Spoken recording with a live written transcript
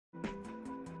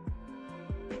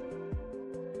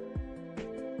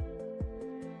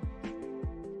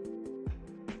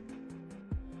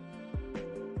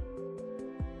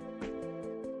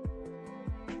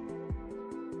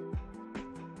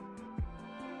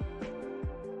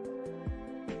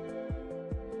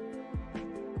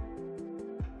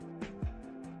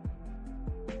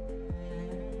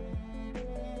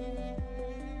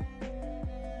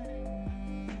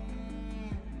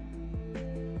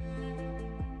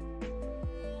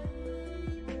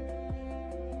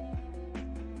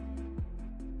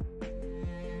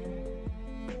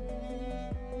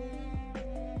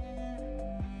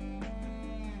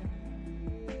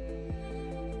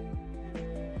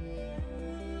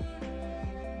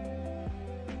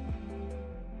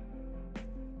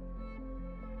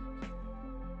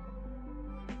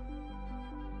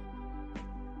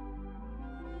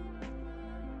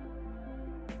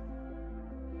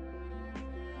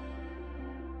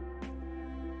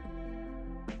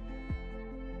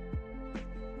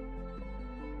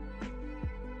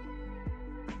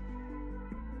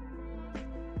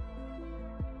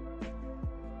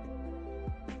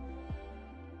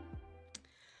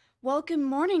Well, good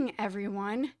morning,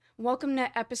 everyone. Welcome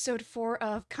to episode 4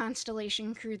 of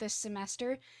Constellation Crew this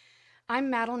semester. I'm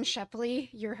Madeline Shepley,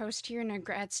 your host here and a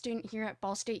grad student here at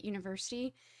Ball State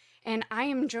University, and I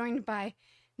am joined by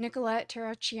Nicolette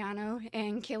Terracciano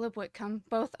and Caleb Whitcomb,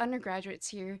 both undergraduates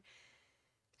here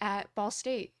at Ball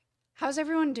State. How's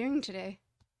everyone doing today?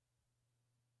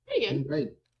 Pretty Doing good. great.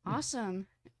 Awesome.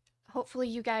 Hopefully,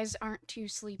 you guys aren't too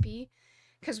sleepy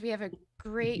because we have a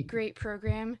great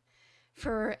program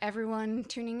for everyone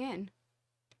tuning in.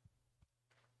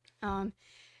 Um,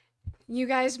 you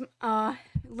guys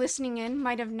listening in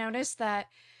might have noticed that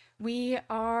we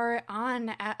are on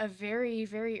at a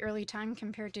very early time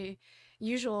compared to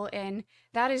usual, and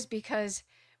that is because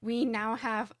we now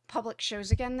have public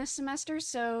shows again this semester.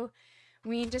 So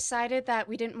we decided that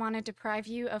we didn't want to deprive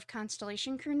you of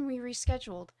Constellation Crew, and we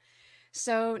rescheduled.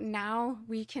 So now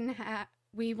we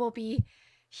will be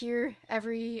here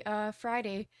every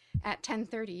Friday at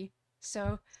 10:30.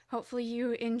 So hopefully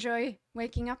you enjoy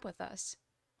waking up with us.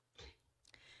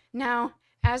 Now,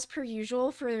 as per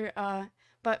usual,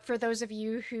 but for those of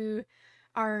you who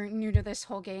are new to this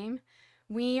whole game,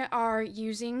 we are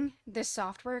using this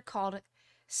software called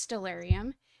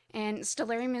Stellarium, and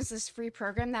Stellarium is this free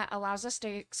program that allows us to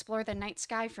explore the night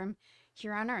sky from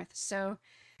here on Earth. So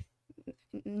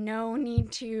no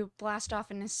need to blast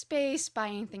off into space, buy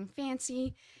anything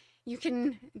fancy. You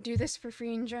can do this for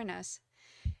free and join us.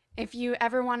 If you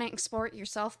ever want to explore it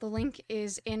yourself, the link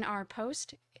is in our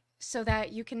post so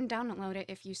that you can download it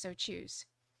if you so choose.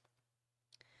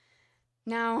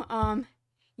 Now,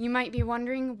 you might be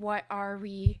wondering, what are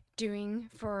we doing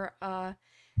for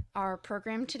our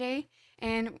program today?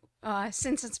 And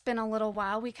since it's been a little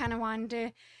while, we kind of wanted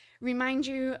to remind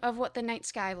you of what the night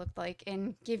sky looked like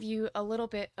and give you a little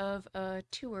bit of a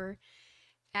tour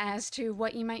as to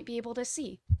what you might be able to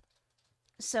see.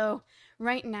 So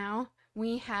right now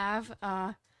we have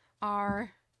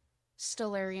our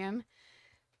stellarium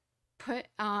put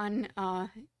on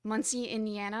Muncie,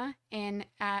 Indiana, and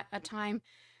at a time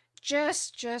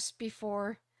just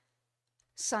before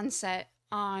sunset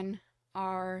on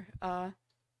our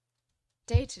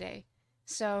day today.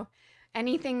 So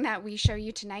anything that we show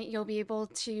you tonight, you'll be able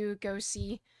to go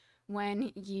see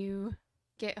when you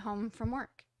get home from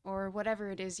work or whatever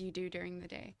it is you do during the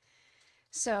day.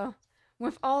 So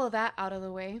with all of that out of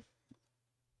the way,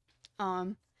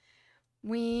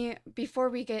 we before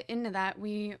we get into that,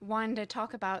 we wanted to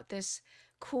talk about this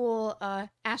cool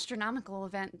astronomical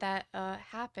event that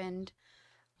happened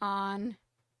on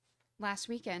last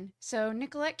weekend. So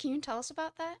Nicolette, can you tell us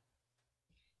about that?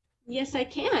 Yes, I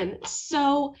can.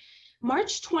 So,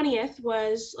 March 20th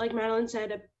was, like Madeline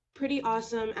said, a pretty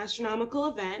awesome astronomical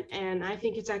event, and I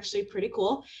think it's actually pretty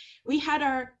cool. We had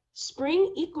our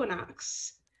spring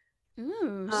equinox.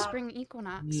 Ooh, Uh, spring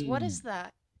equinox. What is Mm.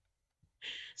 that?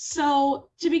 so,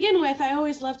 to begin with, I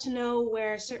always love to know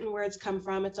where certain words come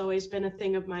from. It's always been a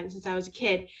thing of mine since I was a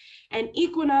kid. And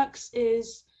equinox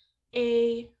is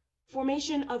a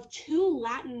formation of two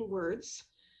Latin words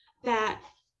that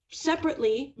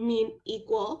separately mean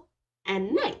equal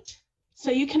and night.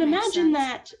 So you can Makes imagine sense.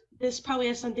 that this probably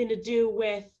has something to do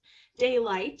with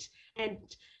daylight and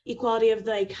equality of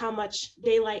like how much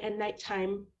daylight and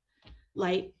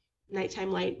light,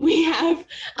 nighttime light we have.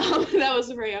 That was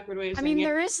a very awkward way of I saying mean, it.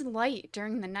 there is light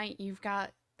during the night. You've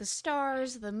got the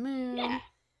stars, the Yeah. moon,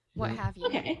 what Yeah. have you.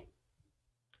 Okay.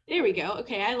 There we go.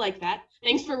 Okay, I like that.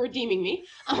 Thanks for redeeming me.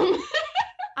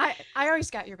 I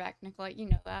always got your back, Nicolette. You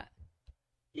know that.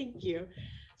 Thank you.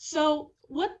 So,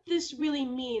 what this really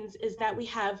means is that we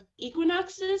have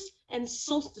equinoxes and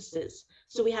solstices.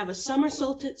 So, we have a summer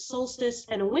solstice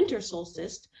and a winter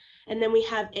solstice, and then we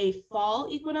have a fall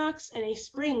equinox and a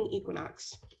spring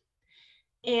equinox.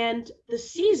 And the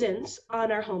seasons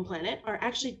on our home planet are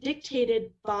actually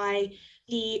dictated by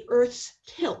the Earth's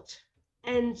tilt.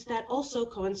 And that also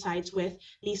coincides with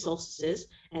the solstices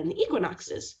and the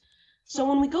equinoxes. So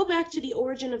when we go back to the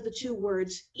origin of the two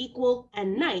words, equal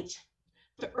and night,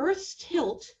 the Earth's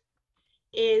tilt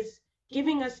is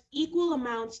giving us equal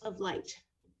amounts of light.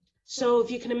 So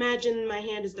if you can imagine my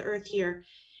hand is the Earth here,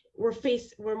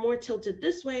 we're more tilted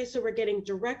this way, so we're getting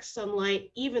direct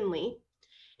sunlight evenly,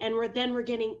 and we're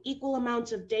getting equal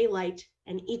amounts of daylight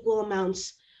and equal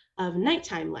amounts of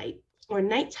nighttime light, or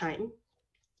nighttime,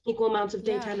 equal amounts of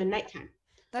Yeah, daytime and nighttime.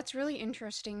 that's really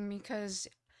interesting because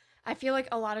I feel like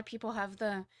a lot of people have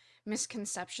the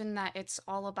misconception that it's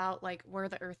all about like where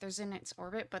the Earth is in its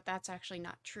orbit, but that's actually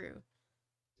not true.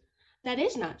 That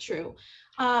is not true.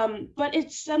 But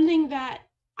it's something that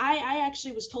I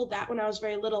actually was told that when I was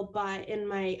very little in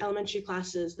my elementary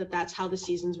classes, that that's how the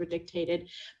seasons were dictated.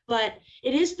 But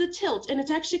it is the tilt, and it's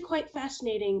actually quite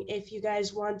fascinating if you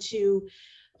guys want to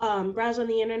browse on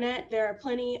the internet. There are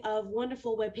plenty of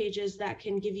wonderful web pages that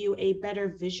can give you a better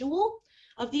visual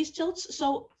of these tilts.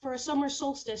 So for a summer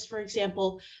solstice, for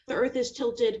example, the Earth is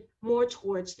tilted more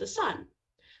towards the sun.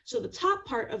 So the top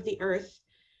part of the Earth,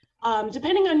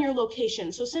 depending on your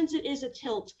location, so since it is a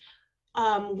tilt,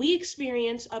 we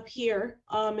experience up here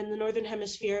in the Northern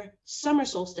Hemisphere summer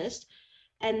solstice.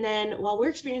 And then while we're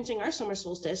experiencing our summer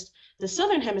solstice, the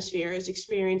Southern Hemisphere is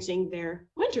experiencing their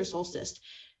winter solstice,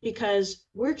 because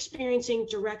we're experiencing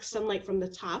direct sunlight from the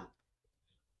top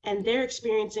and they're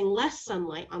experiencing less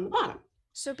sunlight on the bottom.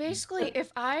 So basically,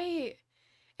 if I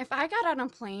got on a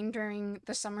plane during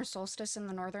the summer solstice in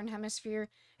the northern hemisphere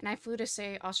and I flew to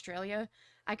say Australia,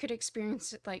 I could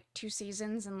experience like two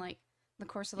seasons in like the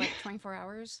course of like 24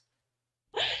 hours.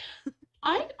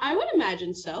 I would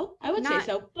imagine so. I would say Not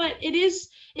so, but it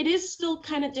is still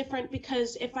kind of different,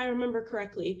 because if I remember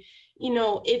correctly,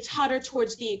 it's hotter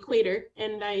towards the equator,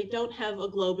 and I don't have a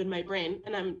globe in my brain,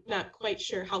 and I'm not quite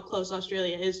sure how close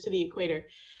Australia is to the equator.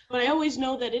 But I always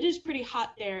know that it is pretty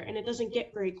hot there, and it doesn't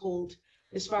get very cold,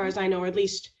 as far as I know, or at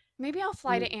least maybe I'll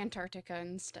fly to Antarctica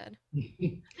instead.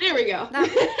 there we go.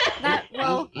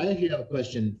 Well, I actually have a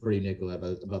question for you, Nicola,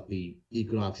 about the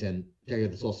equinox and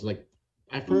the solstice. Like,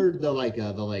 I've heard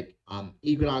the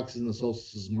equinox and the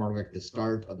solstice is more like the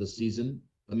start of the season.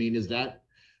 I mean, is that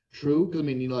true? Because I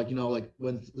mean, like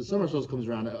when the summer solstice comes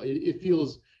around, it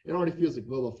already feels like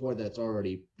well before that it's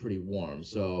already pretty warm.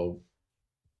 So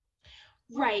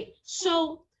Right.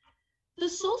 So the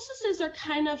solstices are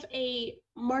kind of a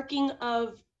marking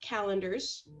of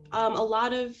calendars. A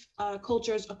lot of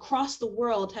cultures across the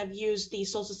world have used the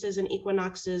solstices and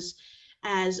equinoxes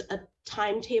as a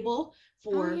timetable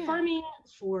for farming,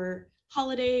 for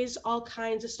holidays, all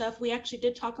kinds of stuff. We actually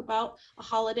did talk about a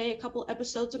holiday a couple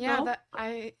episodes ago.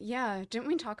 didn't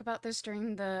we talk about this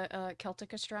during the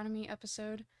Celtic astronomy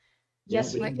episode?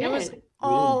 Yes, we we Like did. it was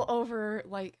all over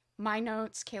like my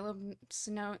notes, Caleb's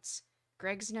notes,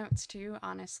 Greg's notes too,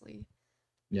 honestly.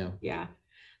 yeah. Yeah.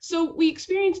 So we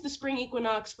experienced the spring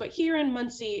equinox, but here in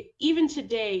Muncie, even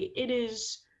today, it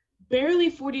is barely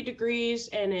 40 degrees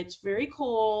and it's very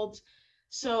cold.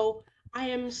 So I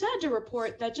am sad to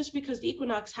report that just because the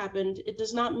equinox happened, it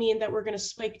does not mean that we're going to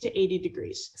spike to 80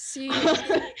 degrees. See,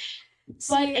 But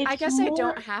I it's guess I more,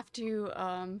 don't have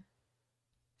to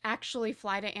actually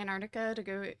fly to Antarctica to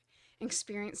go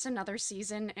experience another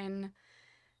season in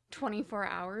 24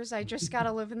 hours. I just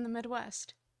gotta live in the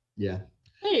Midwest. Yeah.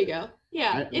 there you go.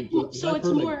 Yeah. So I've it's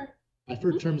heard more, I've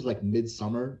heard terms like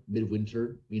midsummer,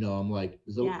 midwinter. I'm like,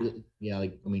 yeah.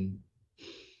 like I mean,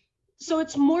 So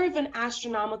it's more of an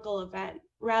astronomical event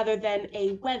rather than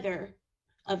a weather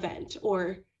event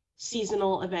or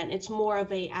seasonal event. It's more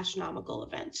of a astronomical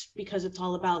event because it's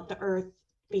all about the Earth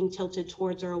being tilted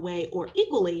towards or away, or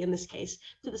equally in this case,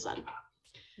 to the sun.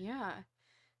 Yeah.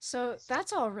 So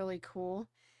that's all really cool.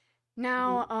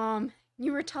 Now,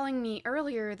 you were telling me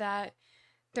earlier that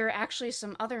there are actually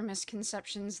some other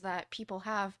misconceptions that people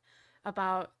have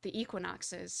about the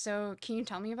equinoxes. So can you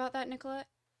tell me about that, Nicolette?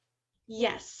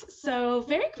 Yes. So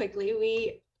very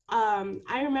quickly,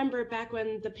 I remember back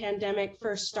when the pandemic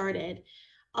first started,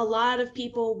 a lot of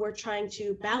people were trying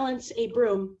to balance a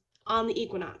broom on the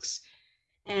equinox.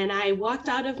 And I walked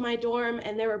out of my dorm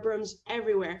and there were brooms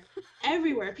everywhere,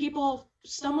 everywhere. People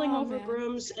stumbling Oh over man.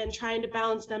 brooms and trying to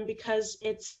balance them, because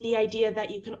it's the idea that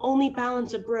you can only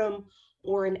balance a broom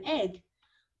or an egg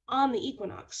on the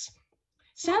equinox.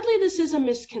 Sadly, this is a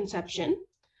misconception.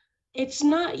 It's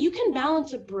not, you can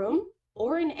balance a broom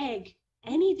or an egg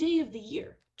any day of the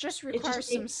year. Just It requires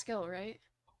just some skill, right?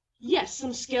 yes,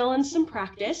 some skill and some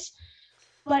practice,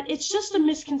 but it's just a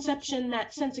misconception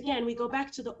that, since again we go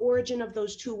back to the origin of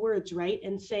those two words, right,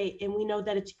 and we know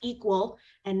that it's equal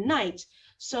and night.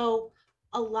 So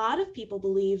a lot of people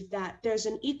believe that there's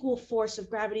an equal force of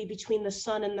gravity between the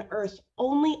sun and the earth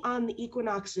only on the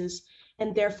equinoxes,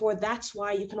 and therefore that's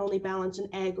why you can only balance an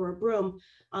egg or a broom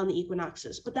on the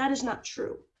equinoxes. But that is not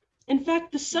true. In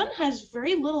fact, the sun has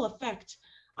very little effect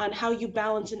on how you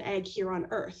balance an egg here on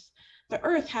earth. The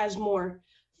earth has more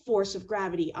force of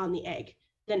gravity on the egg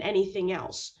than anything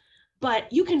else,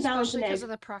 but you can balance Especially an because egg. of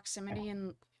the proximity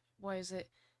and what is it?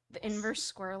 The inverse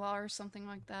square law or something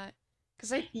like that.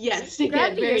 Because I Yes, again,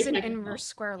 gravity very is an technical. inverse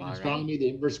square in law, right? astronomy, the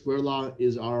inverse square law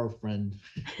is our friend.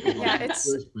 Yeah, Our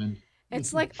first friend.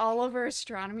 it's like all over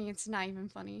astronomy. It's not even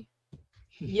funny.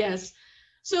 Yes.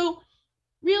 So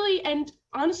really, and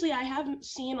honestly, I haven't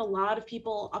seen a lot of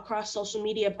people across social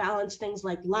media balance things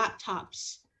like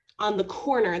laptops on the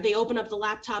corner. They open up the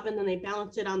laptop and then they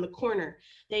balance it on the corner.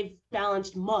 They've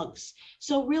balanced mugs.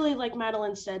 So really, like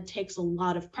Madeline said, takes a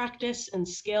lot of practice and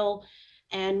skill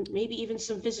and maybe even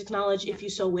some physics knowledge if you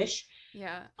so wish.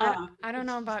 Yeah, Uh, I don't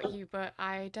know it's about you, but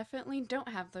I definitely don't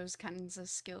have those kinds of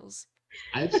skills.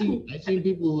 I've seen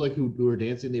people like who are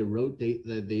dancing. They rotate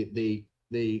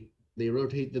they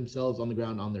rotate themselves on the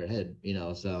ground on their head.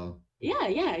 So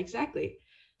yeah, exactly.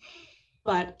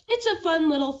 But it's a fun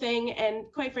little thing. And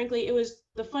quite frankly, it was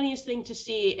the funniest thing to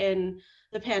see in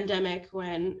the pandemic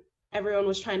when everyone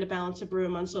was trying to balance a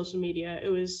broom on social media. It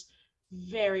was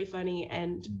very funny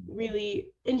and really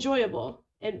enjoyable.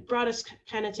 It brought us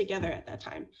kind of together at that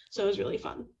time. So it was really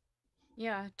fun.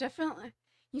 Yeah, definitely.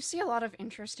 You see a lot of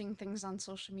interesting things on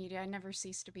social media. I never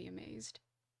cease to be amazed.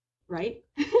 Right?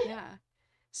 Yeah.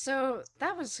 So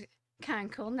that was kind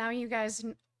of cool. Now you guys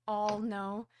all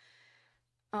know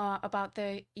about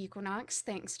the equinox,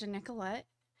 thanks to Nicolette.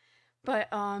 But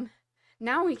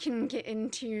now we can get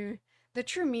into the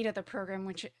true meat of the program,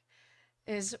 which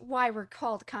is why we're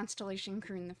called Constellation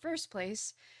Crew in the first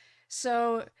place.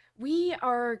 So we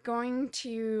are going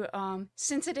to,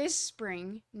 since it is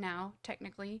spring now,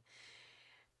 technically,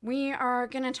 we are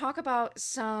going to talk about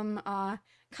some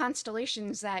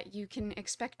constellations that you can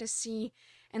expect to see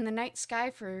in the night sky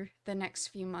for the next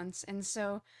few months. And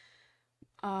so,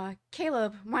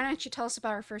 Caleb, why don't you tell us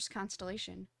about our first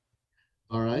constellation?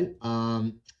 all right.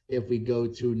 If we go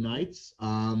to nights,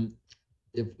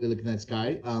 if we look at that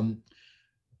sky,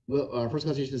 well, our first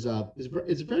constellation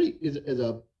is very is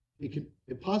a it can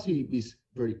it possibly be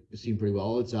very seen pretty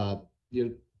well. It's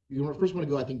you first want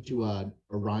to go, I think, to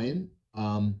Orion.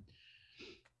 All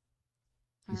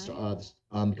right.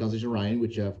 The constellation Orion,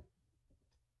 which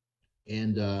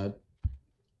and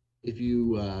if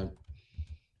you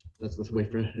let's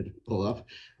wait for it to pull up.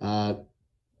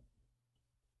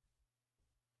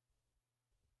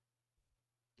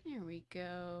 There we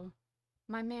go.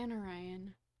 My man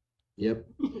Orion. Yep.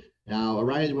 Now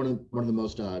Orion is one of the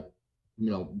most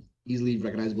easily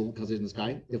recognizable constellations in the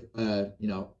sky. If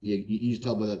you just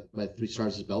tell by the three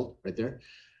stars is belt right there.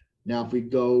 Now if we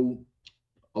go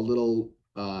a little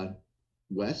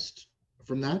west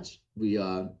from that, we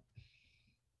will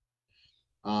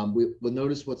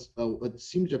notice what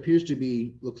appears to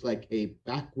be looks like a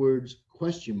backwards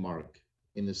question mark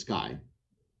in the sky.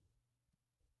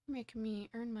 Making me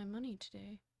earn my money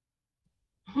today.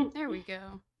 There we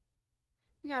go.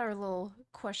 We got our little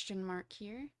question mark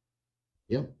here.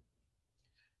 Yep.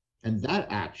 And that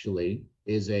actually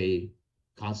is a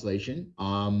constellation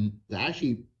that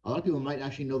actually a lot of people might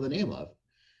actually know the name of.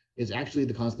 It's actually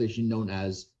the constellation known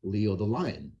as Leo the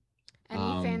Lion.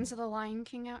 Any fans of The Lion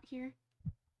King out here?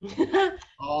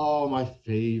 Oh, my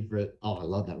favorite. Oh, I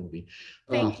love that movie.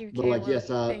 Thank you, But like, Caleb. yes,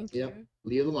 Thank yep, you.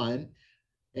 Leo the Lion.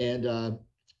 And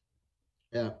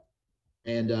yeah,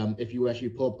 and if you actually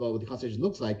pull up what the constellation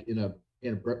looks like in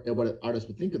what an artist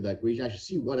would think of that, we can actually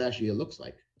see what actually it looks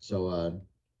like. So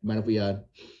mind if we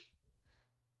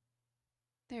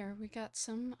There, we got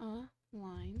some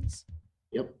lines.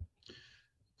 yep.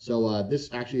 So this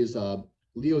actually is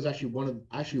Leo is actually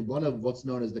one of what's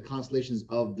known as the constellations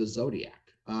of the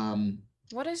zodiac.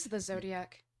 What is the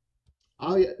zodiac?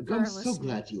 Oh yeah, For I'm our so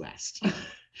glad listeners. you asked.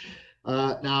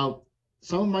 Now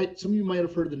some of you might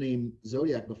have heard the name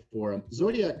zodiac before.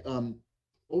 Zodiac,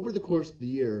 over the course of the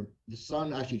year, the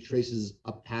sun actually traces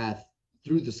a path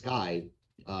through the sky,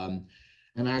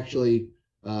 and actually,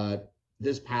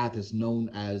 this path is known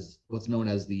as what's known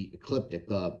as the ecliptic,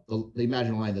 the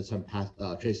imaginary line that sun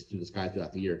traces through the sky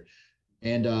throughout the year.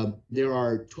 And there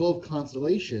are 12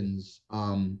 constellations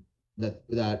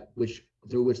that which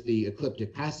through which the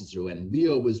ecliptic passes through, and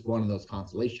Leo was one of those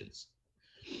constellations.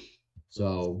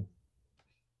 So,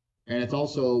 and it's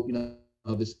also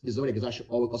this zodiac is actually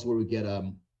also where we get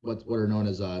what are known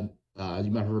as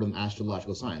you might have heard of them,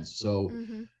 astrological signs. So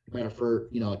Mm-hmm. you might have heard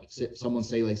like someone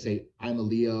say I'm a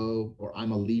Leo, or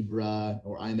I'm a Libra,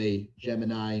 or I'm a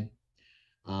Gemini.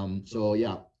 So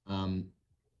yeah,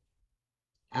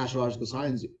 astrological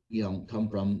signs come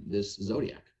from this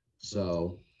zodiac.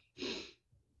 So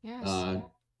Yes. uh,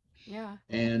 Yeah.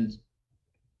 and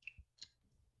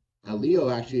Leo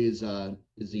actually is I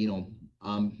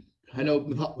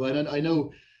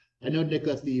know I know Nick,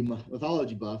 that's the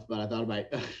mythology buff, but I thought I might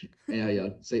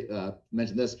say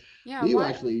mention this. Yeah. Leo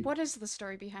actually, What is the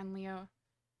story behind Leo?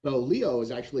 so Leo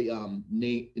is actually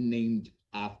named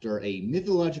after a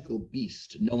mythological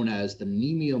beast known as the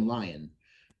Nemean lion,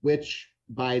 which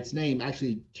by its name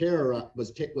actually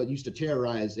what used to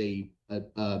terrorize an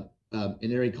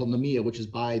area called Nemea, which is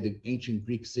by the ancient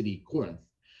Greek city Corinth.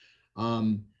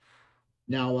 Um,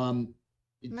 now,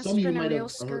 Must some have of you been a might real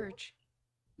have heard. scourge.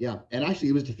 Yeah, and actually,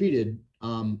 it was defeated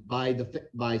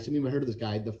by some of you might have heard of this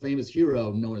guy, the famous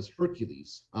hero known as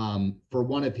Hercules, for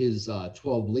one of his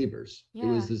 12 labors. It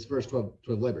was Yeah. his first 12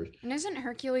 labors. And isn't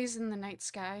Hercules in the night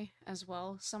sky as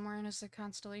well, somewhere in a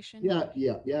constellation? Yeah,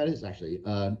 it is actually.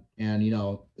 And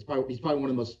he's probably one of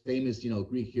the most famous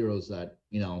Greek heroes that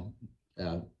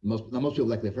most people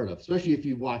likely have heard of, especially if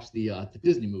you watch the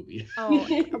Disney movie. Oh,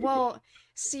 well,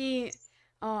 see,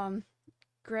 um,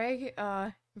 Greg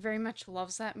very much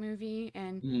loves that movie,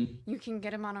 and Mhm. you can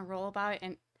get him on a roll about it,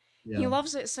 and he Yeah,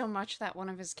 loves it so much that one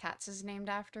of his cats is named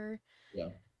after yeah,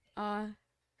 uh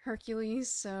Hercules,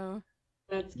 so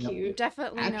That's yep. you cute.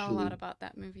 definitely know a lot Actually, about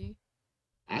that movie.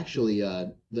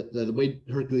 the way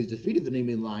Hercules defeated the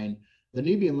Nemean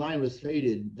line was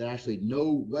fated that actually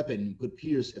no weapon could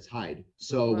pierce its hide.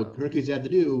 So what Whoa. Hercules had to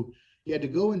do, he had to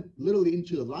go in literally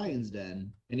into the lion's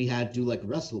den, and he had to like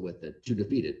wrestle with it to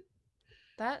defeat it.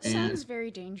 That And sounds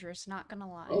very dangerous, not gonna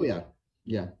oh lie. yeah,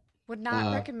 yeah. Would not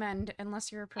Uh, recommend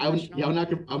unless you're a yeah, professional.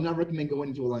 I'm not recommend going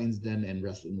into a lion's den and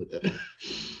wrestling with it.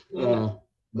 Yeah. uh,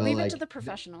 but Leave it to like, the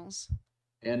professionals.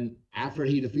 and after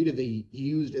he defeated he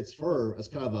used its fur as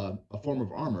kind of a form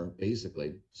of armor,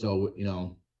 basically. So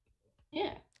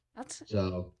Yeah. That's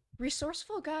so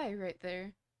resourceful guy right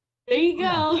there. There you oh,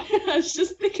 yeah. go. I was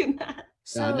just thinking that.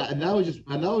 So, And that was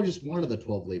just one of the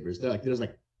 12 labors. There's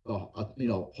like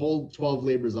whole 12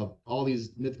 labors of all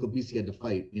these mythical beasts he had to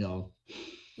fight.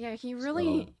 yeah,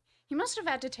 So he must have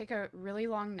had to take a really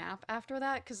long nap after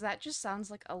that because that just sounds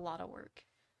like a lot of work.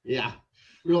 yeah,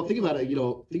 think about it.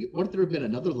 What if there had been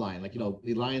another lion, like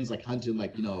the lions like hunting,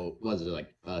 like was it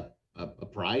like a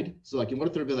pride? So like, what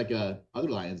if there had been like other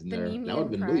lions in The there? That would have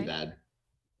Nemean been really Pride. bad.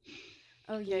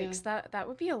 Oh Yeah. yikes, that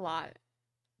would be a lot.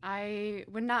 I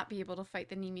would not be able to fight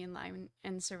the Nemean lion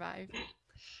and survive.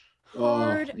 Oh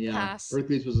Hard yeah, pass.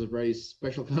 Hercules was a very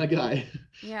special kind of guy.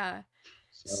 Yeah.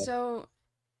 So So,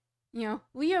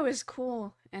 Leo is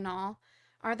cool and all.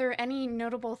 Are there any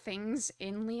notable things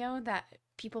in Leo that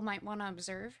people might want to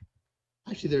observe?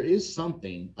 actually, there is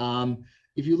something.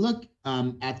 If you look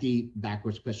at the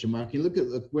backwards question mark, you look at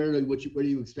where do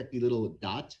you expect the little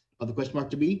dot of the question mark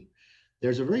to be?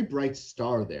 There's a very bright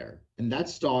star there, and that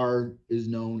star is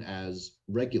known as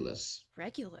Regulus.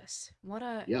 Regulus. What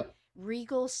a Yep.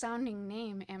 regal sounding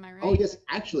name, am I Oh right? yes,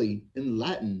 actually, in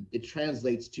Latin, it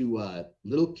translates to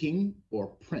little king or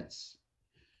prince.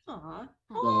 Aw.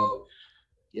 Aw. So,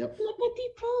 yep, Le Petit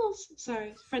Prince.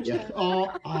 Sorry, French yeah.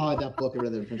 guy. That book I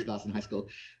read in French class in high school.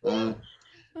 Yeah. Uh,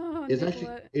 Oh, is actually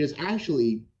Nicolette. it is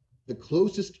actually the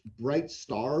closest bright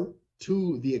star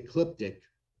to the ecliptic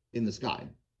in the sky.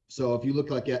 So if you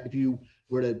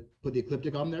were to put the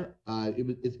ecliptic on there,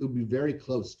 it would be very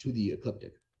close to the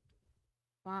ecliptic.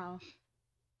 Wow.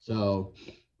 So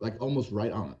like almost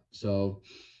right on it. So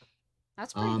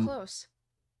That's pretty um close.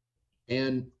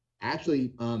 and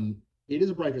actually it is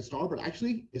a bright star, but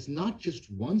actually it's not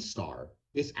just one star.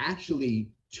 It's actually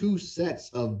two sets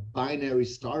of binary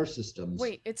star systems.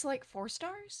 Wait, it's like 4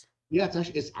 stars? Yeah,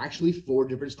 it's actually four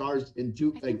different stars I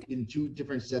think in two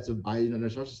different sets of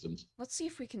binary star systems. let's see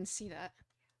if we can see that.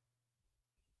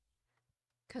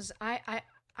 Cause I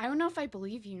don't know if I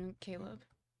believe you, Caleb.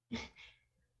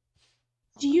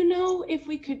 Do you know if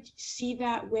we could see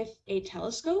that with a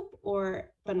telescope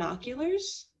or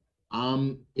binoculars?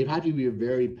 It had to be a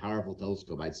very powerful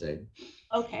telescope, I'd say.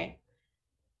 Okay,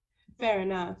 fair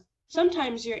enough.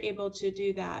 Sometimes you're able to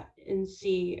do that and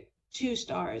see two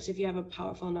stars if you have a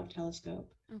powerful enough telescope.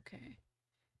 Okay.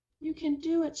 You can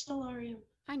do it, Stellarium.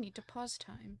 I need to pause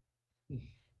time.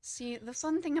 See, the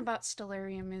fun thing about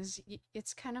Stellarium is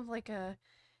it's kind of like a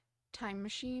time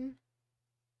machine,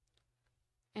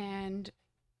 and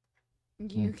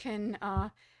you can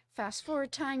fast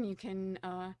forward time, you can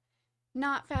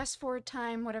not fast forward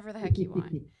time, whatever the heck you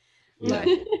want. Yeah. But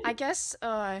I guess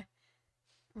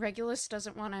Regulus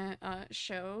doesn't want to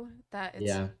show that it's.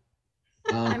 Yeah.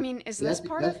 I mean, is this That's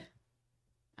part of? that's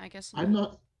I guess I'm not.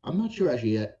 not I'm not sure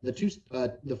actually yet.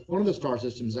 The one of the star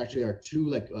systems actually are two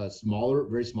like smaller,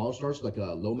 very small stars, like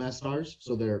low mass stars.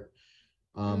 So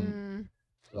um Mm,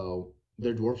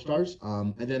 they're dwarf stars.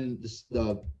 And then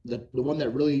the one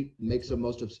that really makes the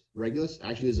most of Regulus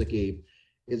actually is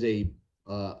a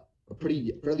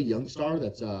pretty fairly young star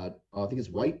that's I think it's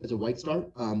white. It's a white star.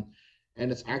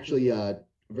 And it's actually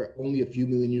only a few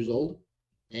million years old.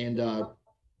 And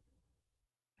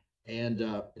and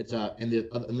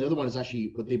the other one is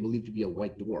actually what they believe to be a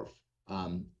white dwarf.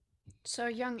 Um, so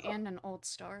young and an old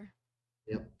star.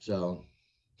 yep. So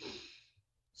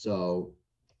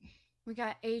We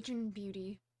got age and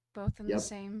beauty, both in the yep.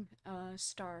 same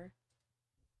star.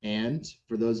 And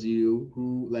for those of you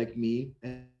who, like me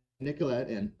and Nicolette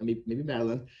and maybe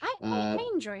Madeline, I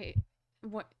enjoy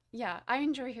I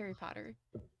enjoy Harry Potter.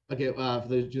 okay, for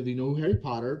those of you who know Harry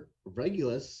Potter,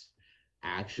 Regulus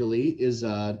actually is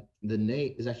actually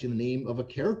the name of a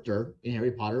character in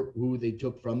Harry Potter who they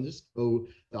took from this, who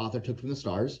the author took from the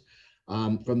stars,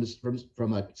 from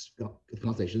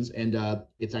constellations, and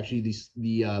it's actually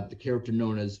the character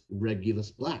known as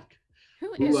Regulus Black,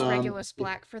 Who who is Regulus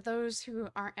Black for those who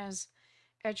aren't as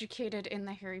educated in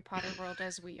the Harry Potter world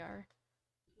as we are?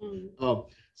 Mm. Oh,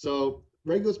 so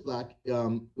Regulus Black,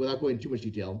 without going into too much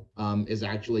detail, is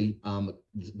actually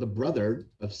the brother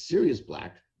of Sirius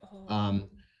Black. Oh.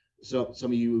 So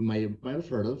some of you might have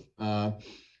heard of.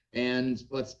 And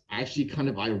what's actually kind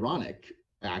of ironic,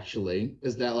 actually,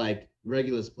 is that like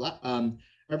Regulus Black,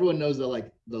 everyone knows that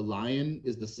like the lion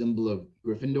is the symbol of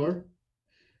Gryffindor.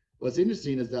 What's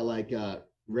interesting is that like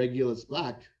Regulus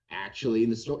Black actually in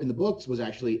the books was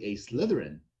actually a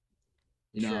Slytherin.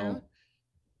 You True. know,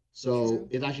 so True.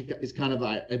 it actually is kind of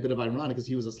a bit of ironic because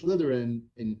he was a Slytherin,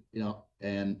 and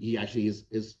and he actually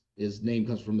his name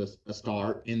comes from a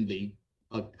star in the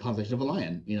constellation of a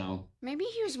lion. Maybe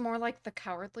he was more like the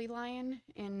Cowardly Lion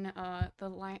in the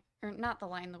lion, or not the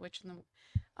Lion, the Witch, and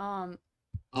the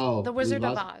Oh, Wizard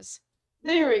of Oz.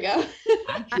 There we go.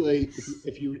 Actually,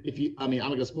 if you, I mean, I'm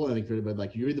not gonna spoil anything for you, but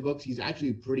like you read the books, he's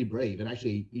actually pretty brave, and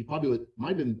actually he probably might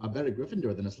have been a better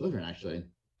Gryffindor than a Slytherin, actually.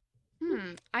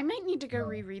 I might need to go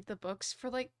reread the books for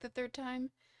like the third time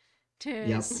to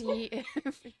Yep. see if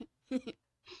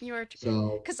you are,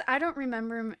 So because I don't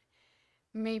remember him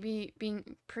maybe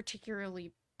being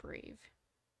particularly brave.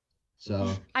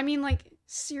 so I mean, like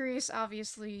Sirius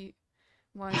obviously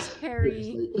was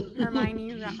Harry, seriously.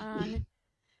 Hermione, Ron,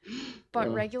 but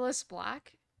Uh, Regulus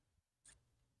Black.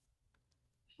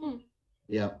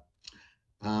 yeah.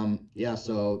 Yeah.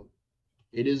 So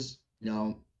it is,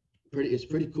 it's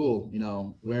pretty cool,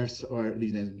 where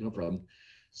these names come from.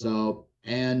 So,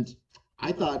 and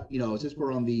I thought, since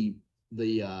we're on the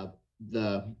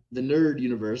nerd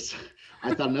universe,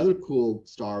 I thought another cool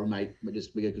star might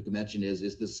just be a quick mention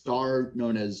is the star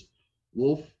known as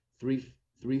Wolf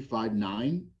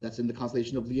 3359 that's in the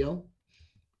constellation of Leo.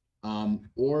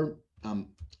 Or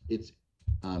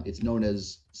it's known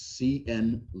as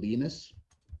CN Leonis.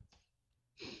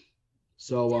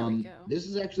 So There we go. this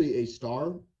is actually a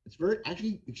star. It's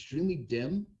actually extremely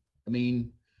dim. I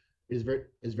mean, it's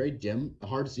very dim,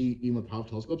 hard to see even with powerful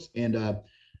telescopes, and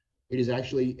it is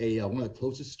actually one of the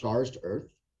closest stars to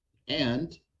Earth.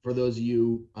 And for those of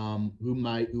you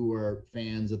who are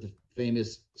fans of the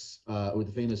famous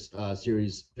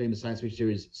science fiction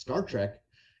series Star Trek,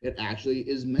 it actually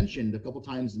is mentioned a couple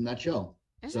times in that show.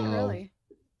 Is it really?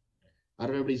 I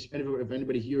don't know if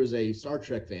anybody here is a Star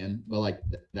Trek fan, but like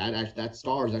that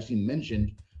star is actually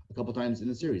mentioned a couple times in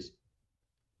the series.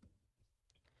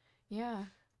 Yeah,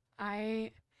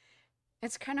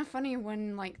 it's kind of funny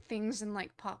when like things in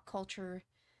like pop culture,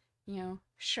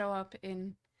 show up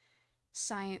in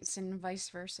science and vice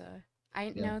versa. I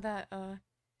didn't know that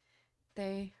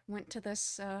they went to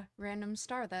this random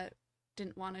star that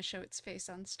didn't want to show its face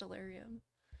on Stellarium.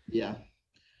 Yeah.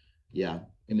 Yeah,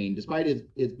 I mean, despite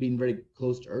it being very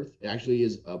close to Earth, it actually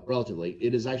is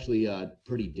it is actually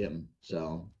pretty dim.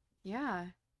 So Yeah.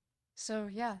 So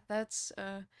yeah, that's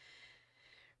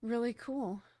really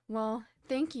cool. Well,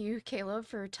 thank you, Caleb,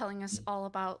 for telling us all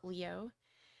about Leo.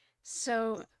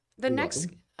 So the you're next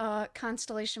welcome.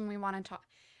 constellation we want to talk.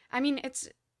 I mean,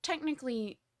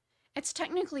 technically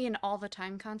an all the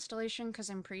time constellation because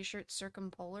I'm pretty sure it's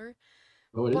circumpolar.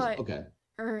 Oh, it is? But Okay.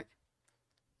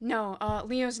 no,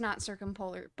 Leo's not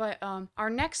circumpolar, but our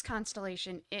next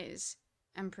constellation is,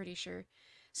 I'm pretty sure.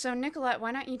 So Nicolette,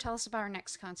 why don't you tell us about our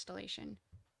next constellation?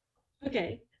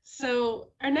 Okay,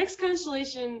 so our next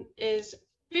constellation is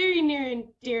very near and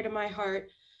dear to my heart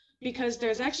because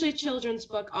there's actually a children's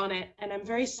book on it, and I'm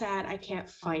very sad I can't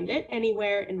find it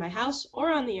anywhere in my house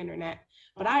or on the internet,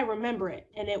 but I remember it,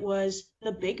 and it was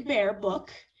the Big Bear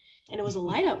book, and it was a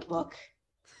light-up book,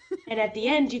 and at the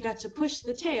end you got to push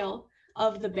the tail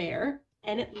of the bear,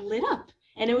 and it lit up,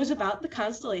 and it was about the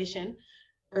constellation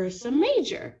Ursa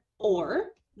Major,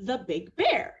 or the Big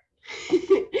Bear.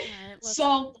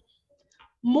 So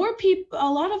a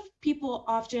lot of people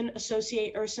often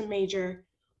associate Ursa Major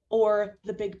or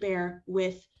the Big Bear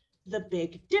with the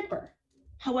Big Dipper.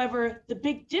 However, the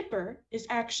Big Dipper is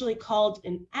actually called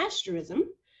an asterism,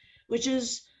 which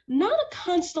is not a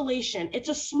constellation. It's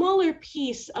a smaller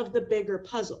piece of the bigger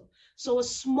puzzle. So a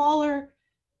smaller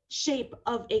shape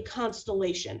of a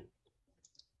constellation.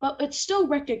 But it's still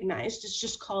recognized. It's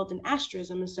just called an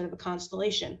asterism instead of a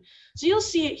constellation. So you'll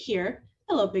see it here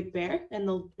Hello, Big Bear and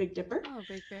the Big Dipper. Oh,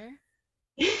 Big Bear.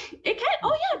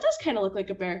 Oh yeah, it does kind of look like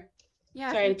a bear. Yeah,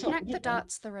 if Sorry, you I tilt my connect the head down.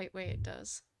 dots the right way, it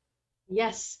does.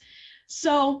 Yes.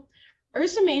 So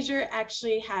Ursa Major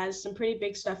actually has some pretty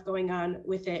big stuff going on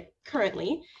with it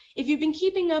currently. If you've been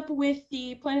keeping up with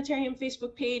the Planetarium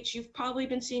Facebook page, you've probably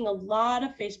been seeing a lot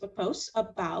of Facebook posts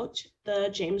about the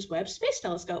James Webb Space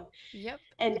Telescope. Yep.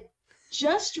 And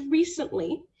just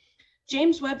recently,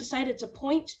 James Webb decided to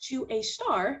point to a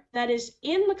star that is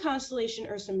in the constellation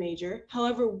Ursa Major.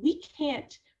 However, we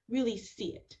can't really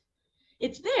see it.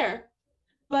 It's there,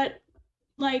 but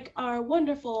like our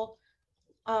wonderful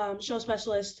show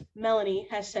specialist Melanie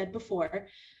has said before,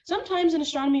 sometimes in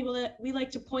astronomy we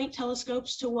like to point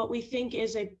telescopes to what we think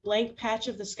is a blank patch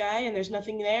of the sky and there's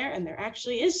nothing there, and there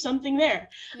actually is something there.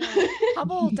 Yeah.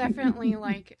 Hubble definitely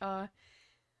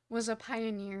was a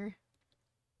pioneer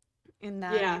in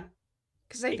that. Yeah,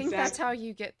 Because I think that's exactly. how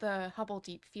you get the Hubble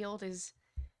Deep Field is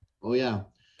Oh yeah,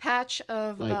 patch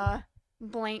of like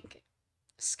blank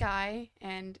sky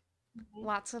and Mhm.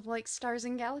 lots of like stars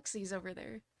and galaxies over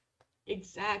there.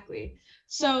 Exactly.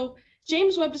 So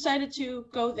James Webb decided to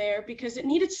go there because it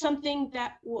needed something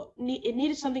it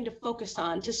needed something to focus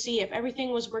on to see if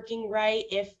everything was working right,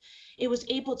 if it was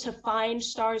able to find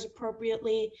stars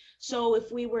appropriately. So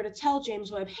if we were to tell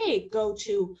James Webb, hey, go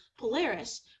to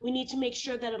Polaris, we need to make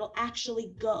sure that it'll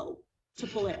actually go to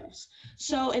Polaris.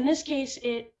 So in this case,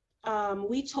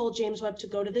 we told James Webb to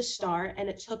go to this star, and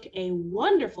it took a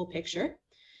wonderful picture.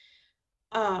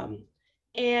 Um,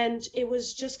 and it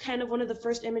was just kind of one of the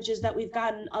first images that we've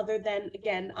gotten, other than,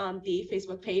 again, on the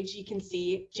Facebook page, you can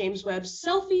see James Webb's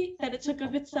selfie that it took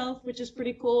of itself, which is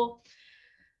pretty cool.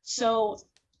 So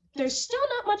there's still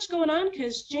not much going on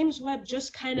because James Webb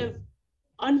just kind of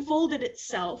unfolded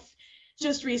itself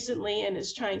just recently and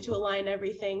is trying to align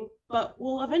everything. But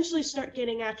we'll eventually start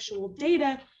getting actual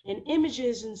data and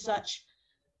images and such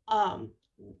um,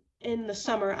 in the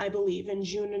summer, I believe, in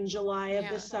June and July of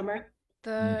Yeah. this summer.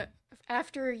 The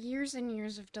After years and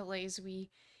years of delays,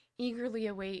 we eagerly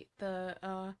await the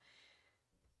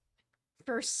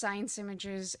first science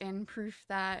images and proof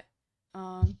that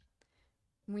um,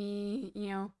 we,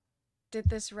 did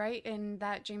this right and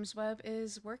that James Webb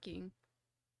is working.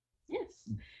 Yes.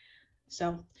 So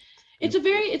yep.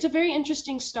 it's a very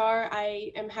interesting star.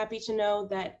 I am happy to know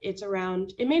that it's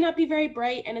around. It may not be very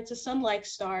bright and it's a sun-like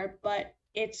star, but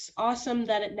it's awesome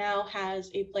that it now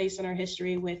has a place in our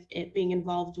history with it being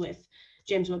involved with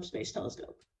James Webb Space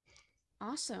Telescope.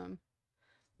 Awesome.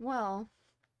 Well,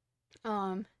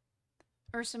 um,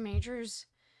 Ursa Major's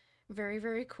very,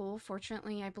 very cool.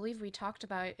 Fortunately, I believe we talked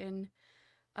about it in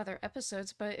other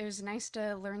episodes, but it was nice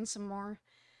to learn some more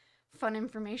fun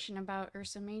information about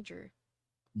Ursa Major.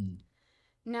 Mm.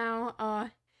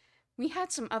 Now, we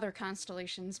had some other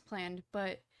constellations planned,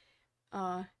 but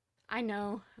I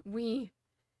know we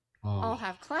all Oh,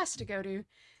 have class to go to,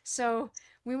 so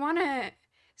we want to,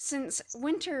 since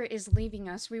winter is leaving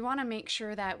us, we want to make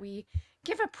sure that we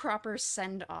give a proper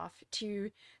send off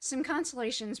to some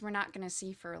constellations we're not going to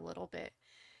see for a little bit.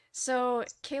 So,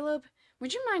 Caleb,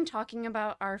 would you mind talking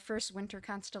about our first winter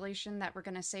constellation that we're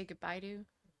going to say goodbye to?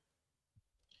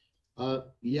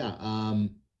 yeah.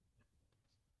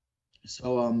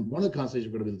 So one of the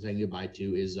constellations we're going to be saying goodbye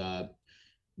to is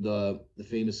the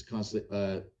famous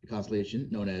constellation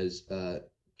known as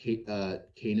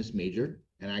Canis Major,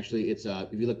 and actually it's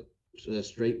if you look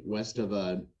straight west of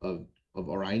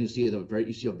Orion, you see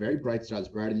a very bright star that's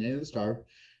brighter than any other star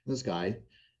in the sky,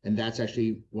 and that's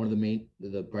actually one of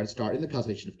the brightest star in the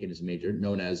constellation of Canis Major,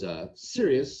 known as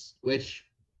Sirius, which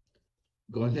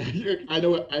going back, I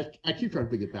know I keep trying to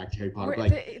bring it back to Harry Potter,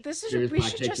 but like This is Sirius we Black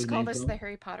should takes just his call name this the from.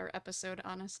 Harry Potter episode,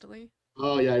 honestly.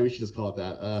 Oh yeah, we should just call it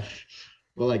that.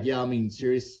 But like yeah, I mean,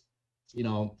 Sirius, the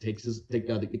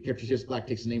character Sirius Black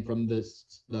takes his name from the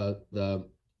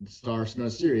star known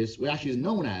as Sirius, which actually is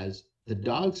known as the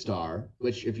Dog Star.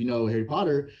 Which, if you know Harry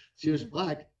Potter, Sirius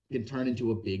Black can turn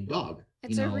into a big dog.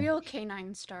 It's a real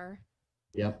canine star.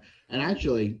 Yep. And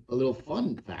actually, a little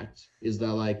fun fact is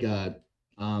that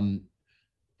um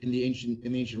in the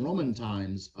ancient Roman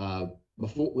times,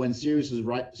 before when Sirius would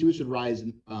rise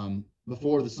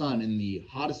before the sun in the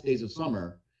hottest days of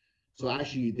summer. So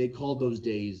actually, they called those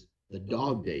days the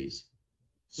dog days.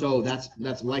 So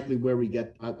that's likely where we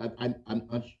get. I'm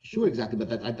not sure exactly,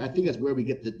 but I think that's where we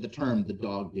get the term the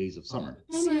dog days of summer.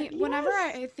 See, whenever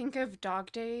Yes. I think of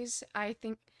dog days, I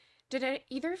think,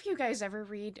 either of you guys ever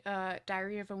read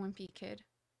Diary of a Wimpy Kid?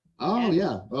 Oh Yes.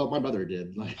 yeah, well my brother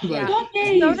did. Yeah, Like Dog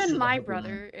so days. did my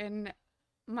brother, and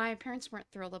my parents weren't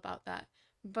thrilled about that.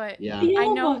 But Yeah, I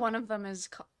know Yeah. one of them is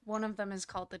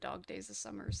called the Dog Days of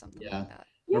Summer or something yeah. like that.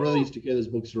 My brother Yeah. used to carry those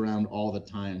books around all the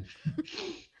time.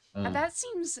 uh, That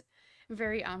seems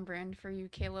very on brand for you,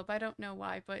 Caleb. I don't know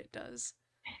why, but it does.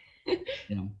 you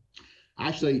know,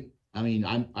 actually, I mean,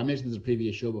 I mentioned this in a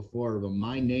previous show before, but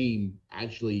my name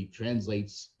actually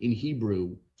translates in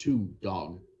Hebrew to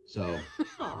dog.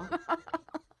 Aw.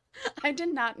 I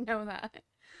did not know that.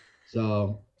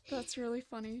 So, That's really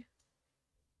funny.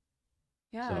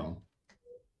 Yeah. so,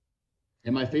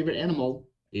 and my favorite animal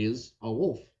is a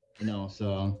wolf.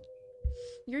 So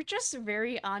You're just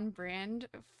very on brand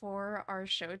for our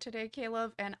show today,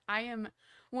 Caleb, and I am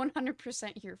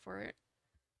 100% here for it.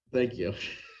 thank you.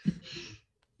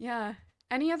 Yeah.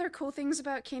 Any other cool things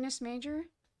about Canis Major?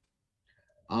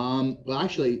 Well,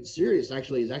 actually, Sirius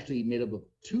actually is actually made up of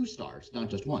two stars, not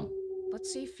just one.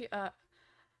 Let's see if you,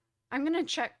 I'm gonna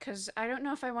check because I don't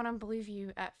know if I want to believe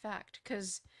you at fact.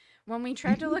 Because when we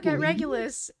tried to You look at believe?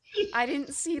 Regulus, I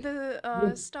didn't see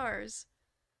the stars.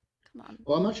 Come on,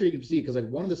 Well, I'm not sure you can see because like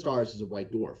one of the stars is a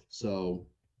white dwarf. So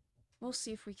we'll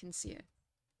see if we can see it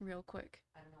real quick.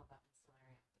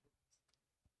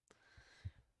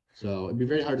 it'd be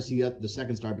very hard to see the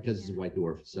second star because it's a Yeah. white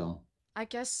dwarf. So I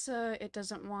guess it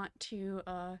doesn't want to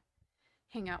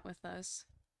hang out with us.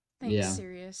 Thanks, yeah.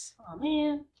 Sirius. Oh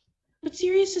man. But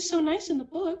Sirius is so nice in the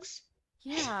books.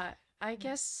 Yeah, I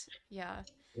guess. Yeah.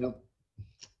 Yep.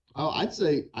 Oh, I'd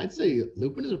say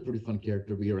Lupin is a pretty fun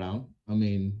character to be around. I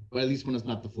mean, but at least when it's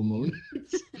not the full moon.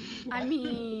 I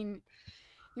mean,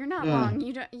 you're not Yeah. wrong.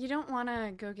 You don't want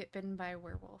to go get bitten by a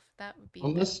werewolf. That would be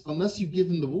Unless you give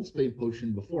him the Wolfsbane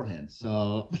potion beforehand.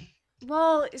 So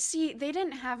Well, see, they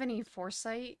didn't have any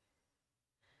foresight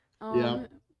yeah. um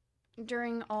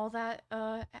during all that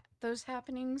those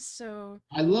happenings, so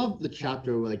I love the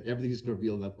chapter where like everything's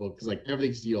revealed in that book because like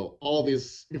everything's all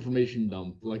this information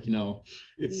dump. Like,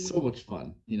 it's so much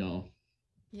fun.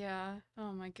 yeah.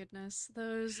 Oh my goodness.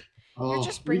 Those you're Oh,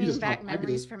 just bringing back I could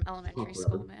memories just from talk elementary school,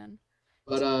 forever. man.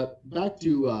 But back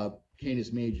to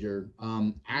Canis Major.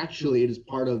 Actually, it is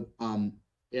part of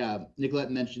yeah.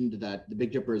 Nicolette mentioned that the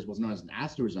Big Dipper was known as an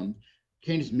asterism.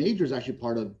 Canis Major is actually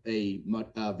part of a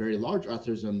very large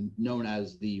asterism known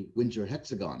as the Winter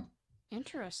Hexagon.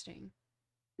 Interesting.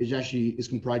 It actually is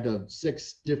comprised of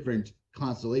 6 different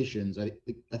constellations. I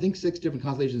think 6 different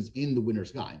constellations in the winter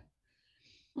sky.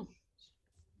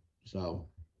 So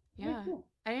Very Yeah. cool.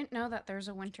 I didn't know that there's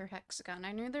a winter hexagon.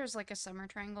 I knew there's like a summer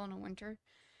triangle and a winter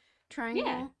Yeah. triangle,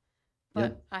 yeah.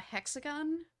 but a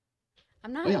hexagon?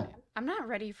 I'm Oh not yeah. I'm not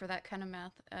ready for that kind of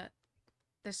math at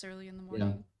this early in the Yeah.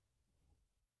 morning.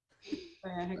 Oh,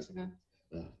 yeah, hexagon.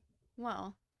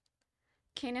 Well,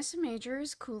 Canis Major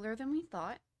is cooler than we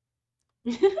thought,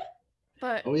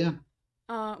 but Oh yeah.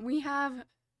 we have,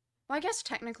 well, I guess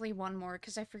technically one more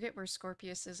because I forget where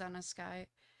Scorpius is on a sky,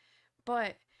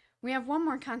 but we have one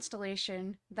more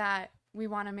constellation that we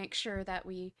want to make sure that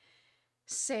we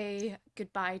say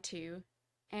goodbye to,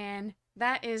 and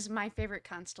that is my favorite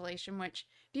constellation. Which,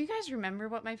 do you guys remember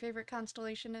what my favorite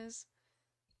constellation is?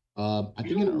 I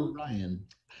think in Orion.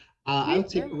 I'll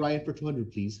take Yep, Orion for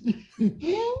 200, please.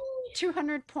 Really?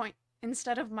 200 point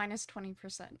instead of minus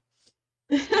 20%.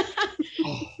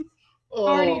 Oh,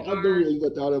 Party I've never barn. really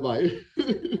got down on my.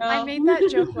 I No. made that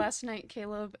joke last night,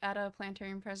 Caleb, at a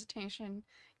Planetarium presentation.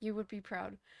 You would be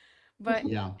proud. But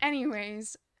Yeah.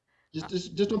 anyways,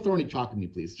 Just don't throw any chalk at me,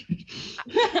 please.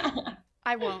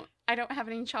 I won't. I don't have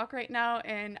any chalk right now,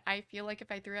 and I feel like if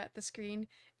I threw it at the screen,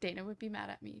 Dana would be mad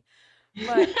at me.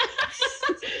 But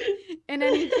in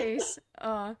any case,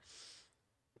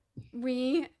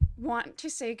 we want to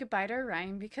say goodbye to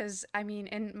Orion because, I mean,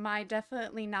 in my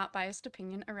definitely not biased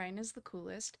opinion, Orion is the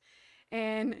coolest.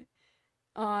 And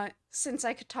since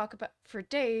I could talk about for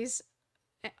days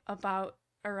about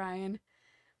Orion,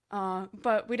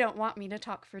 but we don't want me to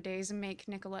talk for days and make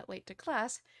Nicolette late to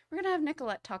class, we're gonna have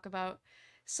Nicolette talk about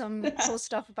some cool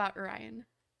stuff about Orion.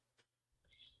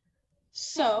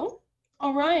 So,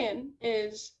 Orion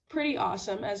is pretty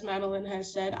awesome, as Madeline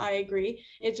has said. I agree.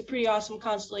 It's a pretty awesome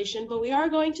constellation, but we are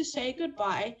going to say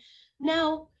goodbye.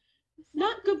 Now,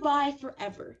 not goodbye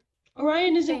forever.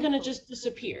 Orion isn't going to Thankfully. just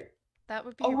disappear. That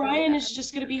would be really Orion bad. is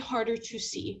just going to be harder to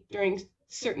see during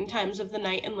certain times of the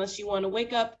night unless you want to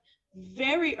wake up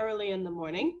very early in the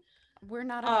morning. We're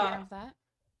not a fan of that.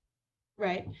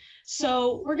 Right.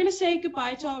 So we're going to say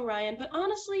goodbye to Orion, but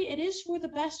honestly, it is for the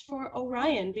best for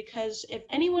Orion because if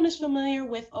anyone is familiar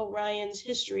with Orion's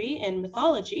history and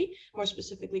mythology, more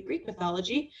specifically Greek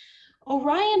mythology,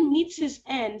 Orion meets his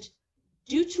end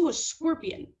due to a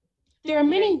scorpion. There are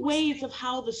many ways of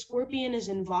how the scorpion is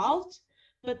involved,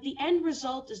 but the end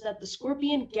result is that the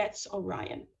scorpion gets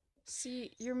Orion.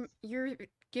 See, you're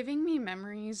giving me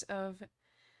memories of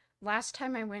last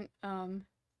time I went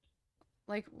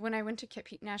like when I went to Kitt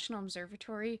Peak National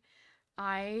Observatory,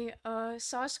 I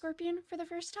saw a scorpion for the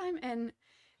first time, and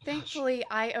Gosh. thankfully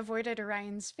I avoided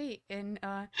Orion's fate and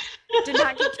did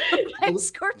not get killed by a All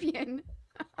scorpion.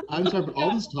 I'm sorry, but all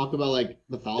Yeah. this talk about like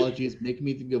mythology is making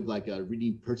me think of like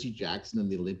reading Percy Jackson and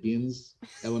the Olympians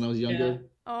when I was Yeah. younger.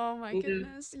 Oh my Yeah.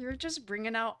 goodness, you're just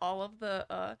bringing out all of the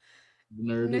The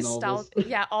nerd and all nostalgia, this.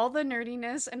 yeah, all the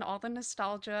nerdiness and all the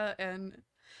nostalgia, and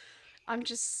I'm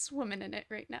just swimming in it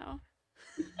right now.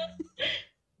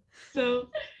 So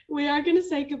we are going to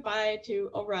say goodbye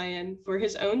to Orion for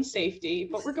his own safety,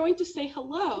 but we're going to say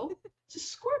hello to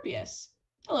Scorpius.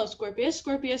 Hello, Scorpius.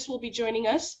 Scorpius will be joining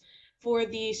us for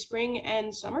the spring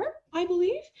and summer, I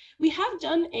believe. We have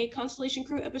done a Constellation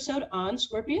Crew episode on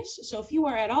Scorpius, so if you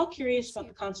are at all curious about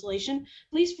the constellation,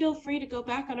 please feel free to go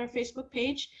back on our Facebook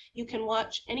page. You can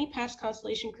watch any past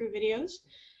Constellation Crew videos,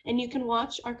 and you can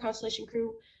watch our Constellation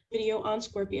Crew video on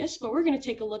Scorpius, but we're going to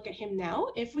take a look at him now,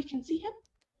 if we can see him.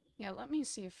 Yeah, let me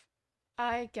see if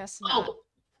I guess not. Oh,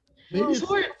 Maybe well, it's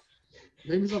Tor-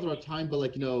 maybe it's not the right time, but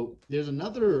like there's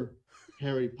another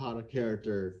Harry Potter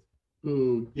character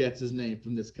who gets his name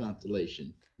from this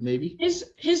constellation. Maybe.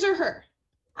 his or her.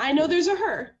 I know there's a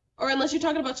her, or unless you're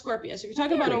talking about Scorpius. If you're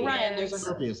talking There about he Orion, there's a is. her.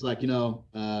 Scorpius, like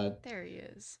There he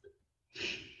is.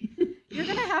 You're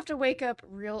gonna have to wake up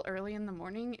real early in the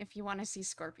morning if you want to see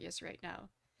Scorpius right now.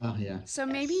 oh yeah. So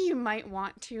maybe you might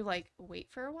want to like wait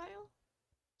for a while.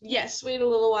 Yes, wait a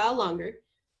little while longer.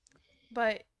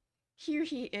 But here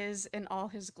he is in all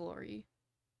his glory.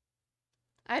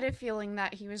 I had a feeling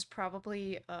that he was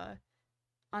probably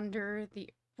under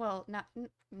the, well,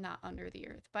 not under the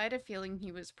earth, but I had a feeling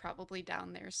he was probably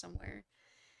down there somewhere.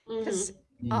 Because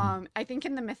I think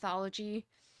in the mythology,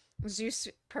 Zeus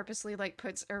purposely like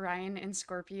puts Orion and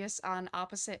Scorpius on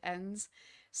opposite ends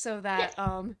so that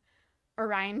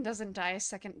Orion doesn't die a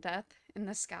second death in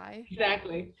the sky.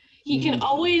 Exactly. He can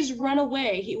always run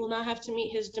away. He will not have to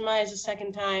meet his demise a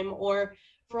second time, or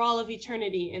for all of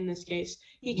eternity in this case.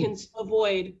 He can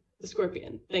avoid the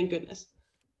scorpion. Thank goodness.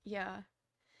 Yeah.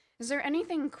 Is there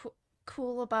anything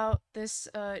cool about this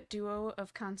duo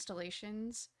of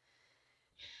constellations?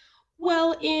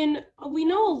 Well, we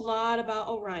know a lot about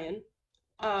Orion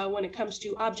when it comes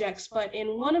to objects, but in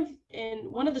one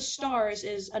of the stars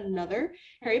is another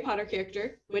Harry Potter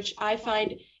character, which I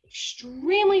find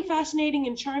extremely fascinating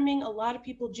and charming. A lot of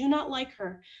people do not like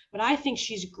her, but I think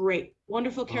she's great.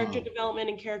 Wonderful character development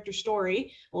and character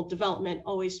story. Well, development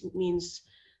always means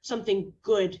something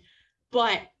good,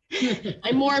 but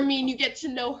I more mean you get to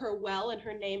know her well, and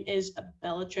her name is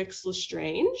Bellatrix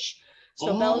Lestrange.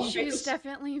 So Bellatrix, she's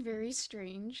definitely very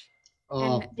strange.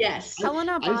 And yes,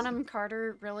 Helena Bonham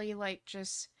Carter really like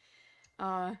just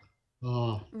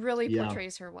really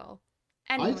portrays her well.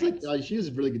 Anyways. I just like she does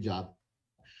a really good job.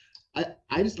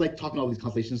 I just like talking about all these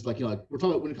constellations, like like we're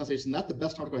talking about winning constellation, not the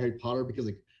best talk about Harry Potter, because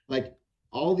like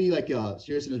all the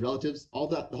Sirius and his relatives, all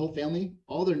the whole family,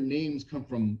 all their names come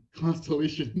from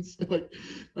constellations. Like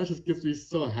that just gets me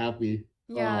so happy.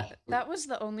 Yeah, that was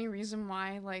the only reason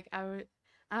why like I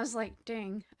was like,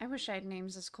 dang, I wish I had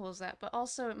names as cool as that. But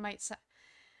also it might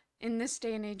in this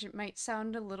day and age it might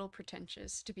sound a little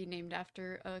pretentious to be named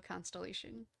after a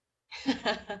constellation.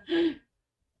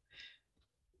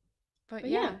 But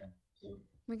yeah.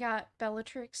 We got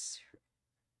Bellatrix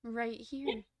right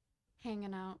here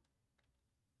hanging out.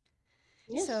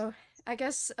 Yes. So I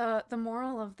guess the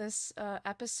moral of this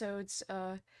episode's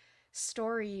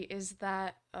story is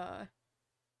that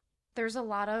there's a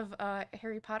lot of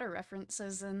Harry Potter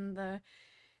references in the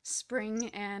spring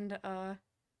and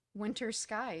winter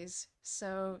skies.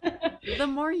 So the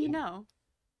more you know.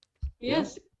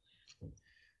 Yes.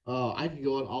 Oh, I could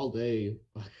go on all day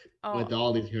with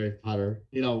all these Harry Potter,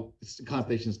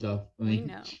 constellation stuff. We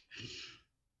know.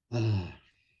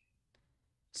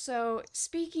 So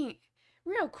speaking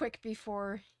real quick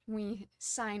before we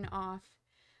sign off,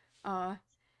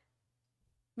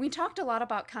 we talked a lot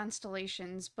about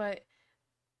constellations, but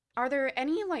are there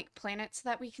any like planets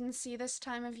that we can see this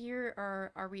time of year,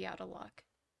 or are we out of luck?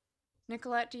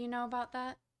 Nicolette, do you know about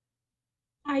that?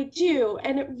 I do,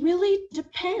 and it really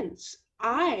depends.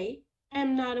 I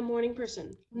am not a morning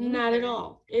person, not at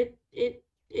all. It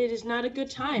is not a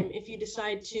good time if you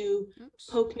decide to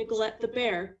poke Nicolette the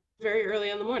bear very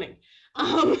early in the morning.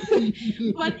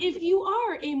 But if you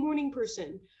are a morning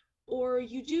person, or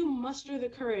you do muster the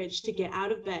courage to get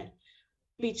out of bed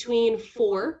between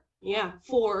 4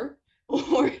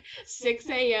 or 6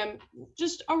 a.m.,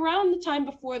 just around the time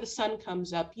before the sun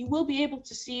comes up, you will be able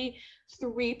to see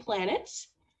 3 planets.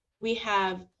 We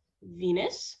have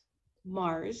Venus,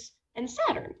 Mars, and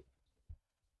Saturn.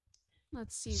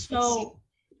 Let's see. So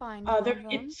find one of them.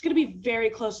 It's going to be very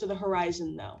close to the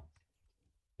horizon, though,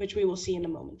 which we will see in a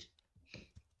moment.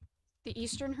 The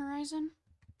eastern horizon?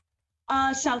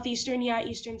 Southeastern, yeah,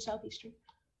 eastern, southeastern.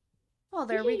 Well,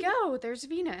 there we go. There's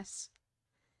Venus.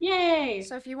 Yay!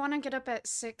 So if you want to get up at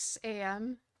 6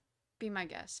 a.m., be my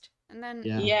guest. And then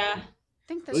Yeah. I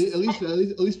think At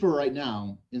this least for right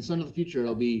now. In some of the future,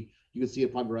 it'll be you can see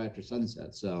it probably right after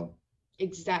sunset. So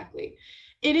Exactly.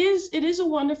 It is a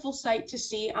wonderful sight to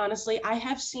see, honestly. I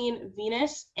have seen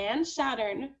Venus and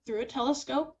Saturn through a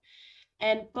telescope,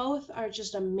 and both are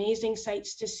just amazing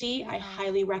sights to see. I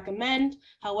highly recommend.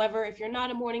 However, if you're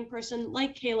not a morning person,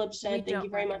 like Caleb said, thank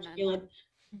you very much, Caleb,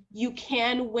 you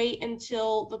can wait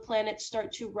until the planets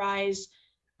start to rise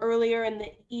earlier in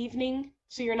the evening,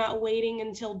 so you're not waiting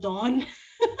until dawn.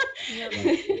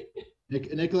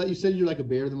 Nicolette, you said you're like a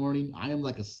bear in the morning. I am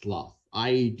like a sloth.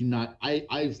 I do not.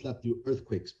 I've slept through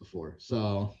earthquakes before,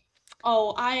 so.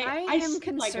 Oh, I am sleep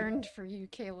concerned for you,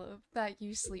 Caleb, that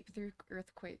you sleep through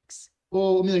earthquakes.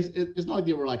 Well, I mean, it's not like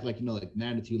they were like like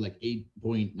magnitude like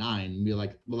 8.9. Be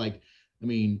like, but like, I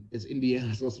mean, it's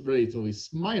Indiana, so it's really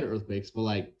minor earthquakes. But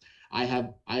like, I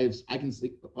can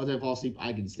sleep. Once I fall asleep,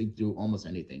 I can sleep through almost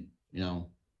anything. You know.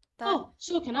 Oh,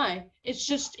 so can I. It's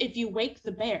just if you wake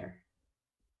the bear,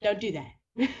 don't do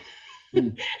that.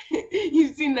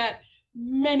 You've seen that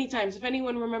many times. If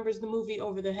anyone remembers the movie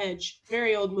Over the Hedge,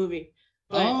 very old movie.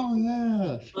 But oh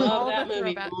yeah, love that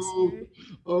movie.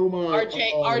 Oh my!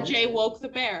 RJ woke the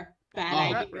bear.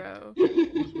 Bad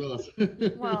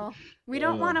idea. Well, we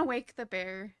don't want to wake the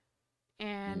bear,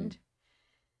 and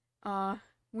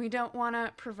we don't want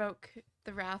to provoke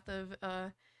the wrath of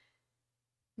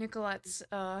Nicolette's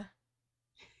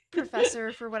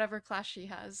professor for whatever class she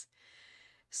has.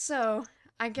 So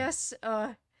I guess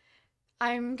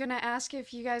I'm gonna ask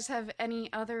if you guys have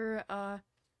any other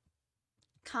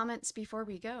comments before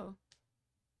we go.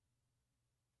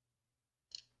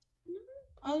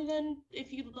 Other than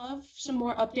if you'd love some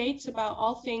more updates about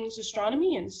all things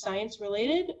astronomy and science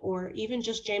related, or even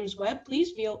just James Webb,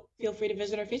 please feel free to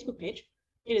visit our Facebook page.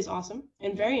 It is awesome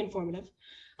and very informative.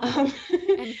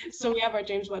 So we have our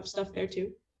James Webb stuff there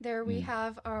too. There we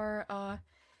have our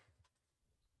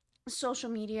social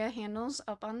media handles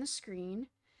up on the screen,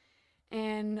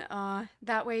 and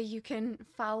that way you can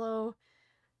follow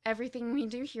everything we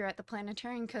do here at the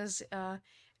Planetarium, because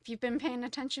if you've been paying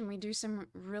attention, we do some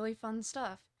really fun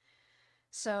stuff.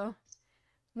 So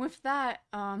with that,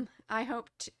 I hope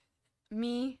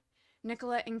me,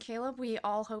 Nicolette, and Caleb, we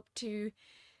all hope to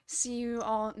see you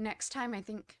all next time. I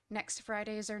think next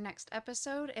Friday is our next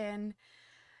episode, and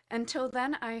until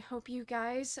then, I hope you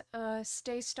guys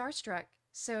stay starstruck.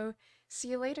 So see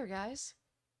you later, guys.